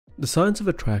The science of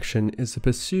attraction is the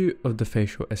pursuit of the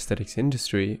facial aesthetics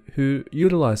industry who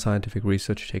utilize scientific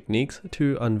research techniques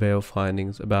to unveil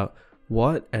findings about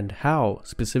what and how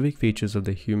specific features of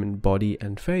the human body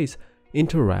and face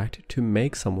interact to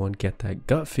make someone get that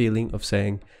gut feeling of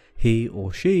saying he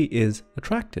or she is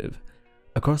attractive.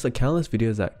 Across the countless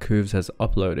videos that Koovs has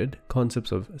uploaded,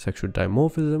 concepts of sexual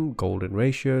dimorphism, golden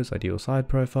ratios, ideal side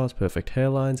profiles, perfect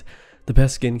hairlines, the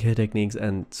best skincare techniques,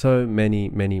 and so many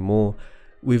more,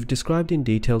 we've described in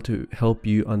detail to help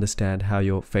you understand how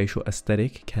your facial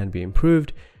aesthetic can be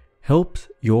improved, helps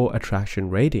your attraction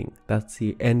rating. That's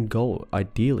the end goal,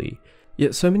 ideally.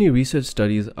 Yet so many research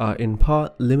studies are in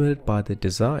part limited by the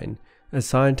design. As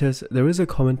scientists, there is a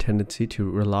common tendency to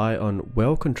rely on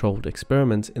well-controlled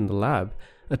experiments in the lab,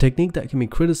 a technique that can be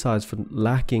criticized for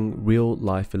lacking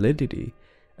real-life validity.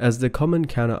 As the common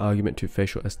counter-argument to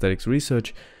facial aesthetics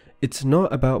research, it's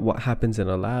not about what happens in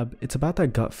a lab, it's about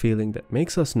that gut feeling that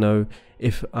makes us know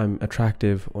if I'm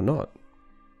attractive or not.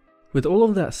 With all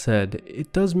of that said,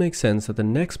 it does make sense that the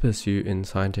next pursuit in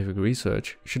scientific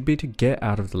research should be to get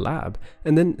out of the lab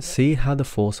and then see how the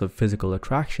force of physical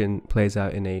attraction plays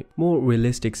out in a more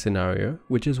realistic scenario,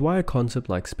 which is why a concept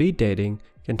like speed dating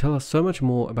can tell us so much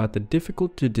more about the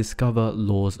difficult to discover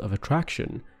laws of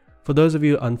attraction. For those of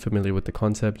you unfamiliar with the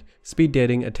concept, speed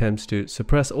dating attempts to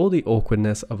suppress all the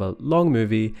awkwardness of a long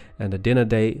movie and a dinner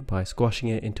date by squashing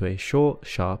it into a short,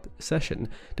 sharp session,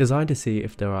 designed to see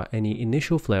if there are any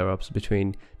initial flare-ups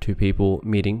between two people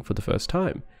meeting for the first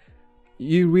time.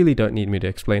 You really don't need me to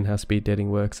explain how speed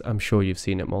dating works, I'm sure you've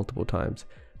seen it multiple times.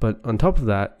 But on top of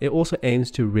that, it also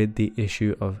aims to rid the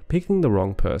issue of picking the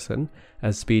wrong person,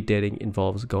 as speed dating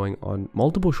involves going on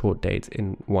multiple short dates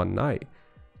in one night.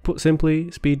 Put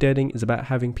simply, speed dating is about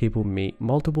having people meet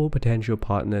multiple potential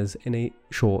partners in a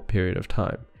short period of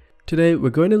time. Today,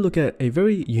 we're going to look at a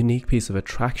very unique piece of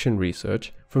attraction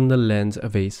research from the lens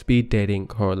of a speed dating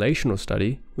correlational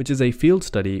study, which is a field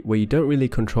study where you don't really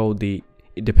control the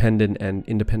dependent and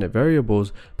independent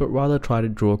variables, but rather try to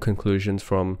draw conclusions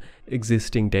from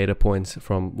existing data points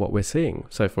from what we're seeing.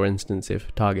 So for instance,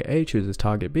 if target A chooses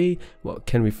target B, what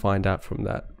can we find out from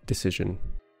that decision?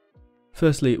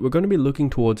 Firstly, we're going to be looking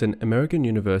towards an American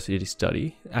university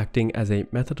study acting as a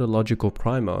methodological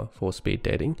primer for speed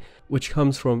dating, which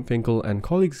comes from Finkel and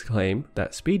colleagues' claim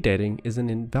that speed dating is an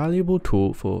invaluable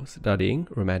tool for studying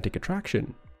romantic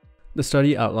attraction. The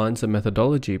study outlines the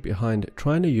methodology behind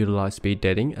trying to utilize speed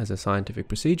dating as a scientific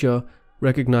procedure,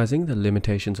 recognizing the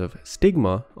limitations of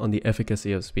stigma on the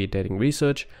efficacy of speed dating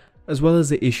research, as well as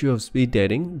the issue of speed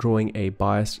dating drawing a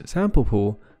biased sample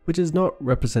pool which is not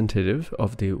representative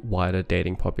of the wider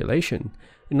dating population.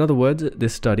 In other words,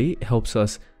 this study helps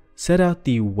us set out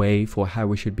the way for how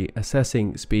we should be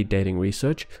assessing speed dating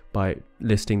research by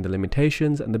listing the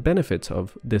limitations and the benefits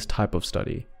of this type of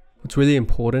study. What's really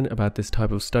important about this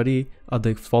type of study are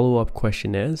the follow-up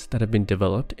questionnaires that have been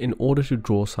developed in order to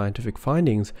draw scientific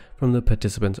findings from the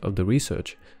participants of the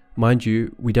research. Mind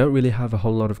you, we don't really have a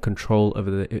whole lot of control over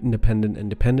the independent and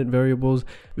dependent variables.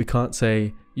 We can't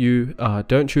say, you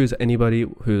don't choose anybody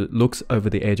who looks over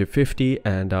the age of 50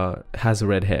 and has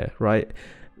red hair, right?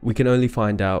 We can only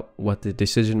find out what the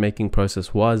decision-making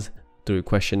process was through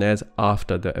questionnaires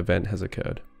after the event has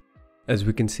occurred. As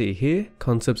we can see here,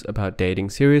 concepts about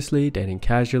dating seriously, dating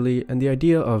casually, and the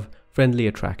idea of friendly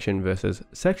attraction versus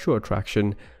sexual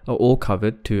attraction are all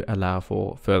covered to allow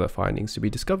for further findings to be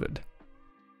discovered.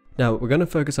 Now, we're going to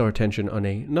focus our attention on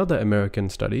another American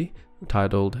study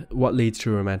titled What Leads to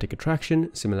Romantic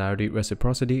Attraction, Similarity,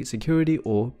 Reciprocity, Security,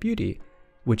 or Beauty,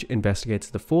 which investigates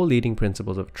the 4 leading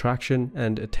principles of attraction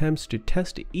and attempts to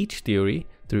test each theory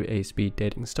through a speed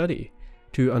dating study.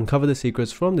 To uncover the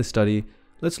secrets from this study,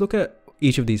 let's look at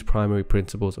each of these primary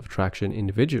principles of attraction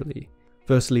individually.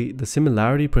 Firstly, the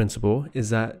similarity principle is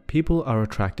that people are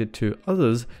attracted to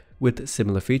others with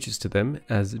similar features to them,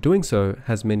 as doing so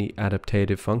has many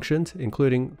adaptative functions,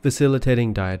 including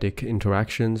facilitating dyadic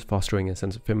interactions, fostering a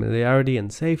sense of familiarity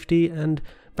and safety, and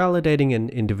validating an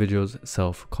individual's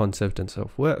self-concept and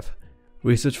self-worth.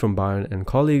 Research from Byron and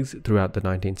colleagues throughout the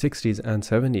 1960s and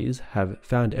 70s have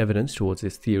found evidence towards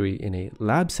this theory in a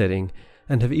lab setting,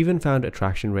 and have even found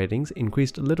attraction ratings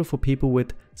increased a little for people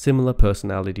with similar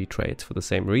personality traits for the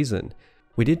same reason.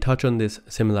 We did touch on this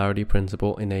similarity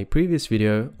principle in a previous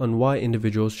video on why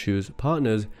individuals choose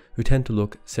partners who tend to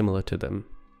look similar to them.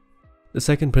 The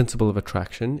second principle of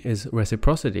attraction is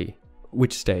reciprocity,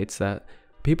 which states that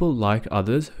people like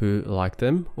others who like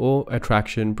them, or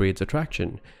attraction breeds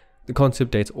attraction. The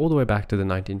concept dates all the way back to the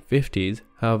 1950s,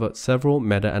 however, several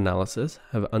meta-analyses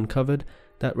have uncovered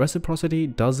that reciprocity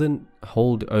doesn't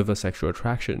hold over sexual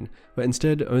attraction, but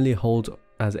instead only holds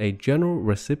as a general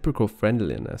reciprocal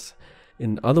friendliness.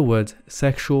 In other words,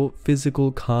 sexual,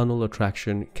 physical, carnal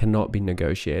attraction cannot be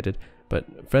negotiated,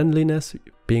 but friendliness,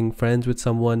 being friends with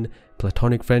someone,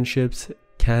 platonic friendships,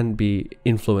 can be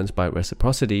influenced by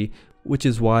reciprocity, which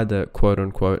is why the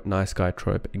quote-unquote nice guy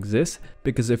trope exists,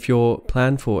 because if your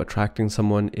plan for attracting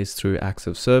someone is through acts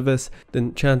of service,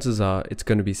 then chances are it's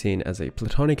going to be seen as a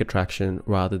platonic attraction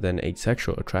rather than a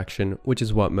sexual attraction, which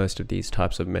is what most of these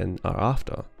types of men are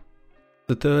after.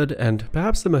 The third, and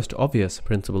perhaps the most obvious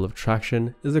principle of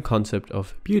attraction, is the concept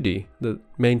of beauty, the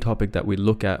main topic that we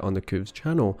look at on the Kuvs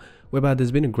channel, whereby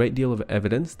there's been a great deal of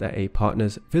evidence that a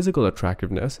partner's physical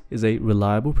attractiveness is a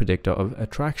reliable predictor of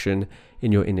attraction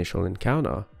in your initial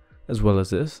encounter. As well as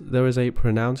this, there is a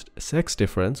pronounced sex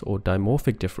difference or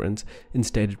dimorphic difference in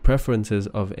stated preferences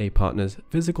of a partner's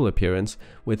physical appearance,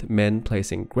 with men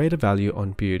placing greater value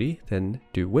on beauty than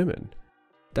do women.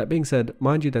 That being said,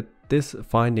 mind you that this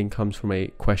finding comes from a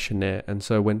questionnaire, and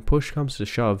so when push comes to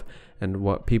shove and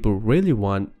what people really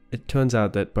want, it turns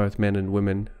out that both men and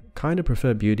women kind of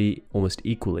prefer beauty almost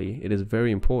equally. It is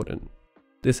very important.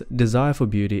 This desire for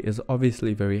beauty is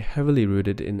obviously very heavily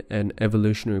rooted in an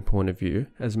evolutionary point of view,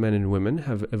 as men and women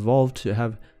have evolved to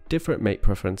have different mate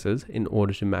preferences in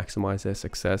order to maximize their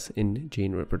success in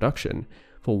gene reproduction.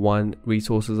 For one,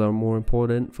 resources are more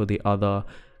important; for the other,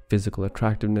 physical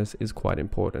attractiveness is quite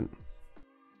important.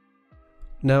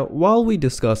 Now, while we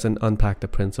discuss and unpack the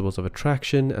principles of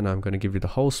attraction, and I'm going to give you the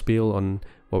whole spiel on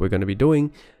what we're going to be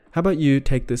doing, how about you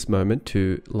take this moment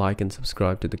to like and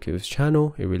subscribe to the Kuvs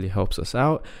channel? It really helps us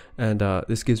out, and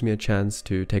this gives me a chance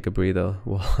to take a breather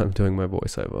while I'm doing my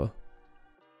voiceover.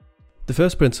 The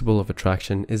first principle of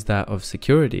attraction is that of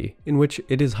security, in which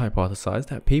it is hypothesized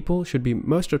that people should be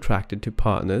most attracted to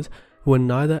partners who are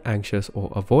neither anxious or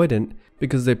avoidant,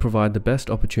 because they provide the best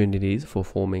opportunities for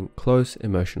forming close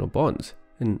emotional bonds.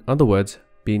 In other words,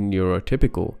 being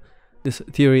neurotypical. This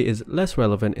theory is less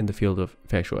relevant in the field of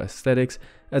facial aesthetics,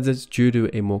 as it's due to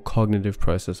a more cognitive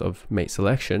process of mate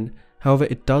selection. However,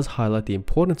 it does highlight the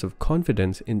importance of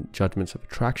confidence in judgments of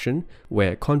attraction,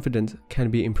 where confidence can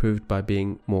be improved by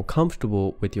being more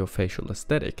comfortable with your facial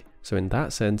aesthetic. So in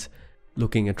that sense,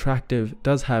 looking attractive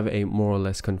does have a more or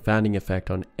less confounding effect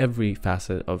on every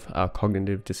facet of our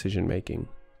cognitive decision making.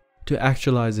 To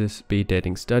actualize this speed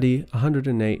dating study,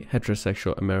 108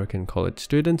 heterosexual American college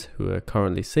students who are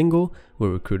currently single were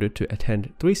recruited to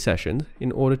attend 3 sessions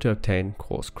in order to obtain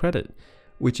course credit,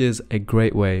 which is a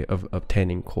great way of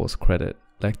obtaining course credit.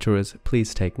 Lecturers,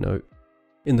 please take note.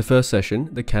 In the first session,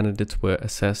 the candidates were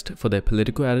assessed for their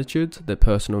political attitudes, their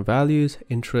personal values,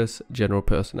 interests, general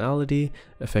personality,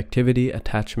 affectivity,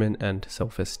 attachment, and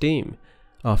self-esteem.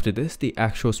 After this, the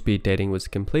actual speed dating was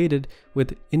completed,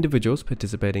 with individuals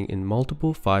participating in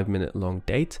multiple 5-minute long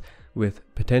dates with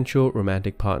potential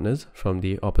romantic partners from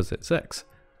the opposite sex.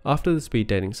 After the speed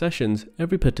dating sessions,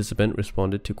 every participant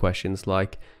responded to questions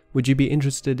like, would you be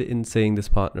interested in seeing this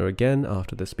partner again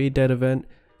after the speed date event?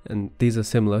 And these are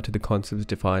similar to the concepts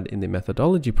defined in the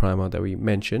methodology primer that we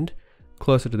mentioned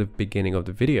closer to the beginning of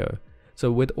the video.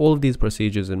 So with all of these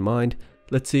procedures in mind,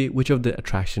 let's see which of the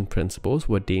attraction principles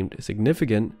were deemed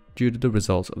significant due to the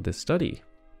results of this study.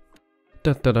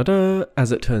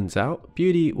 As it turns out,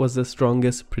 beauty was the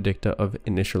strongest predictor of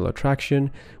initial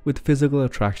attraction, with physical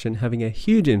attraction having a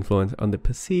huge influence on the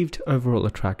perceived overall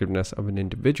attractiveness of an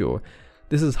individual.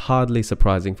 This is hardly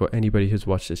surprising for anybody who's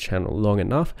watched this channel long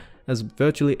enough, as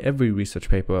virtually every research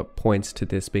paper points to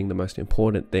this being the most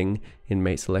important thing in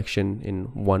mate selection in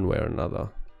one way or another.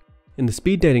 In the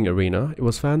speed dating arena, it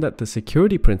was found that the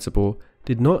security principle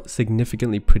did not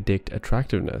significantly predict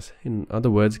attractiveness. In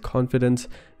other words, confidence,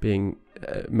 being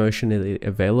emotionally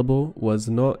available, was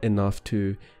not enough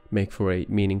to make for a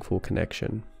meaningful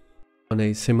connection. On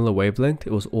a similar wavelength,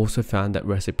 it was also found that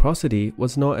reciprocity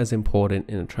was not as important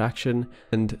in attraction,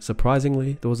 and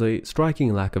surprisingly, there was a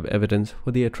striking lack of evidence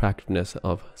for the attractiveness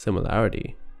of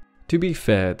similarity. To be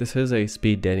fair, this is a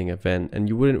speed dating event, and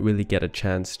you wouldn't really get a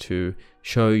chance to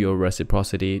show your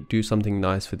reciprocity, do something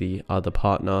nice for the other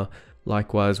partner.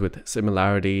 Likewise, with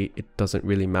similarity, it doesn't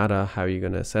really matter how you're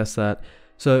going to assess that.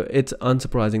 So it's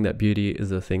unsurprising that beauty is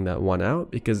the thing that won out,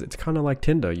 because it's kind of like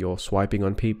Tinder. You're swiping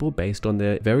on people based on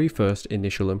their very first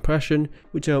initial impression,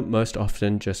 which are most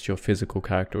often just your physical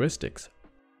characteristics.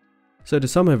 So to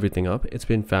sum everything up, it's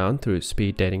been found through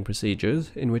speed dating procedures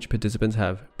in which participants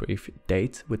have brief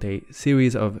dates with a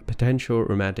series of potential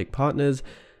romantic partners,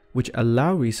 which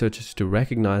allow researchers to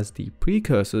recognize the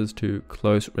precursors to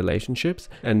close relationships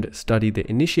and study the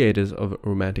initiators of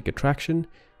romantic attraction.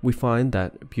 We find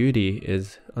that beauty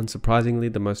is,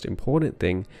 unsurprisingly, the most important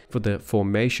thing for the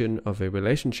formation of a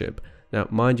relationship. Now,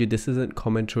 mind you, this isn't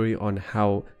commentary on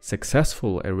how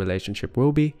successful a relationship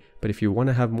will be, but if you want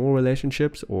to have more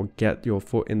relationships or get your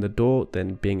foot in the door,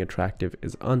 then being attractive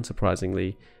is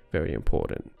unsurprisingly very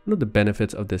important. One of the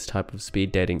benefits of this type of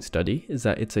speed dating study is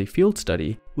that it's a field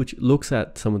study which looks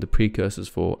at some of the precursors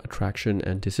for attraction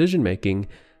and decision making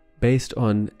based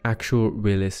on actual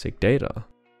realistic data.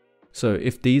 So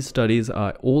if these studies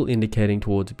are all indicating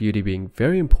towards beauty being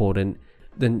very important,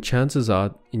 then chances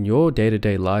are in your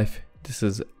day-to-day life, this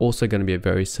is also going to be a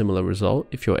very similar result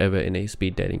if you're ever in a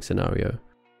speed dating scenario.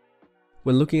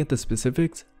 When looking at the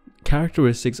specifics,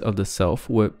 characteristics of the self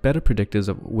were better predictors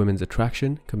of women's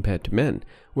attraction compared to men,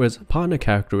 whereas partner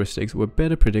characteristics were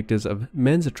better predictors of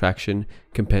men's attraction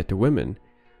compared to women.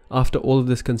 After all of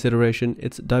this consideration,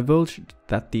 it's divulged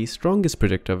that the strongest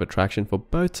predictor of attraction for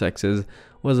both sexes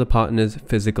was a partner's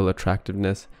physical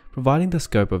attractiveness, providing the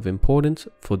scope of importance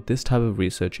for this type of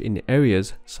research in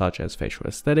areas such as facial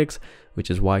aesthetics,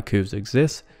 which is why COOVs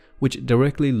exists, which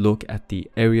directly look at the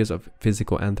areas of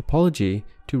physical anthropology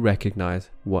to recognize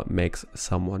what makes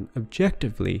someone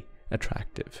objectively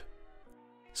attractive.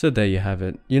 So there you have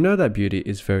it. You know that beauty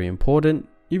is very important.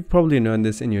 You've probably known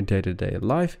this in your day-to-day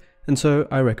life, and so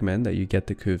I recommend that you get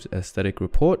the COOVs Aesthetic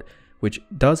Report, which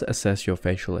does assess your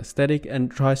facial aesthetic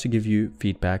and tries to give you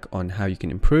feedback on how you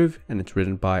can improve, and it's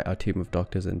written by our team of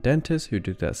doctors and dentists who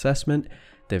do the assessment.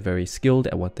 They're very skilled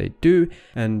at what they do,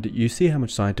 and you see how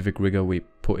much scientific rigor we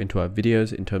put into our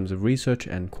videos in terms of research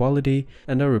and quality,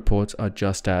 and our reports are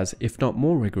just as, if not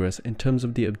more rigorous, in terms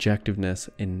of the objectiveness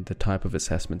in the type of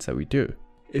assessments that we do.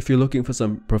 If you're looking for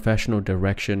some professional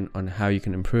direction on how you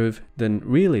can improve, then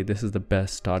really this is the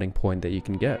best starting point that you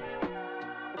can get.